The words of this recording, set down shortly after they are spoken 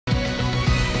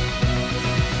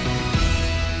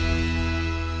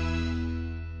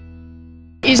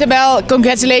Isabelle,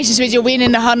 congratulations with your win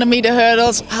in the 100-meter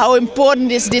hurdles. How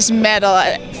important is this medal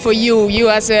for you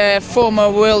as a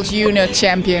former world junior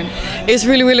champion? It's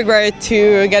really, really great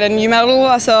to get a new medal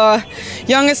as a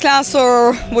youngest class,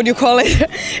 or what do you call it,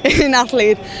 an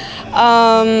athlete.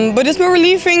 But it's more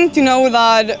relieving to know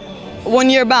that 1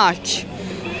 year back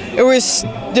it was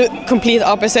the complete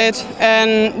opposite.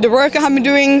 And the work I have been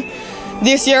doing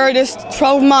this year, this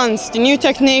 12 months, the new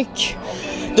technique,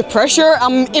 the pressure,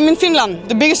 I'm in Finland.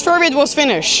 The biggest favorite was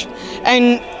Finnish,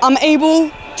 and I'm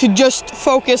able to just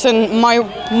focus on my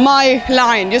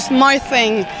line, just my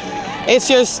thing. It's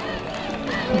just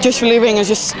relieving. It's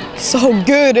just so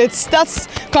good. That's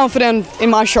confident in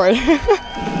my short.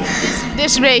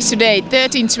 This race today,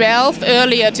 13:12.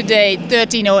 Earlier today,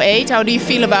 13:08. How do you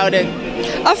feel about it?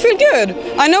 I feel good.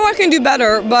 I know I can do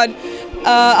better, but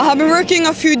I have been working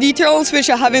a few details which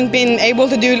I haven't been able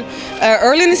to do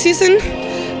early in the season.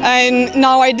 And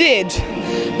now I did,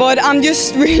 but I'm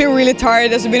just really, really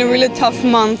tired. It's been a really tough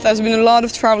month. There's been a lot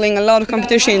of traveling, a lot of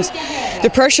competitions. The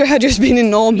pressure had just been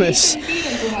enormous.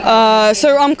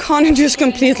 So I'm kind of just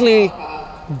completely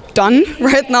done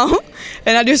right now,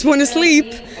 and I just want to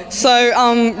sleep. So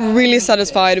I'm really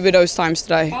satisfied with those times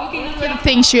today. What are the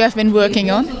things you have been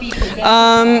working on?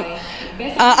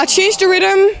 I changed the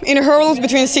rhythm in the hurdles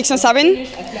between 6 and 7,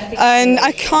 and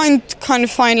I can't kind of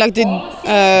find like the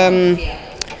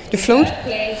float.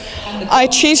 I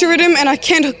changed the rhythm, and I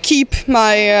can't keep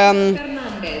my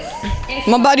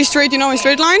body straight, in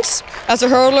straight lines, as a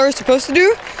hurdler is supposed to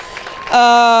do.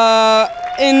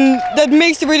 And that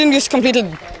makes the rhythm just completely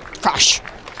crash.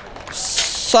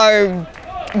 So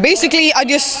basically, I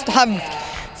just have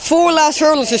 4 last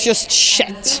hurdles is just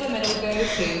shit.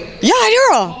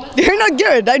 Yeah, they're not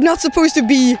good. They're not supposed to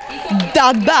be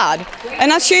that bad.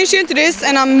 And I changed into this,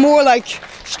 and I'm more like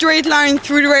straight line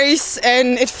through the race,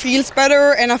 and it feels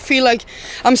better, and I feel like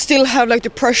I'm still have like the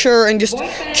pressure and just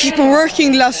keep on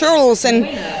working the last hurdles, and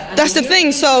that's the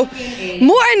thing. So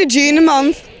more energy in a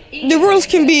month, the hurdles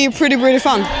can be pretty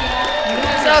fun.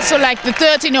 It's also like the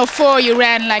 13:04 you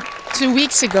ran like 2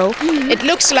 weeks ago. It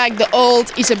looks like the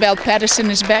old Isabelle Pedersen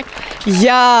is back.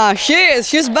 Yeah, she is.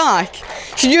 She's back.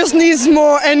 She just needs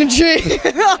more energy.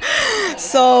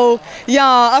 So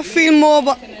yeah, I feel more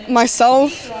about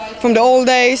myself from the old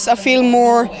days. I feel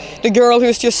more the girl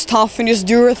who's just tough and just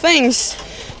do her things.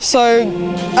 So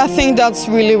I think that's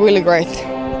really, really great.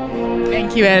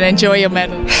 Thank you, and enjoy your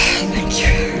medal.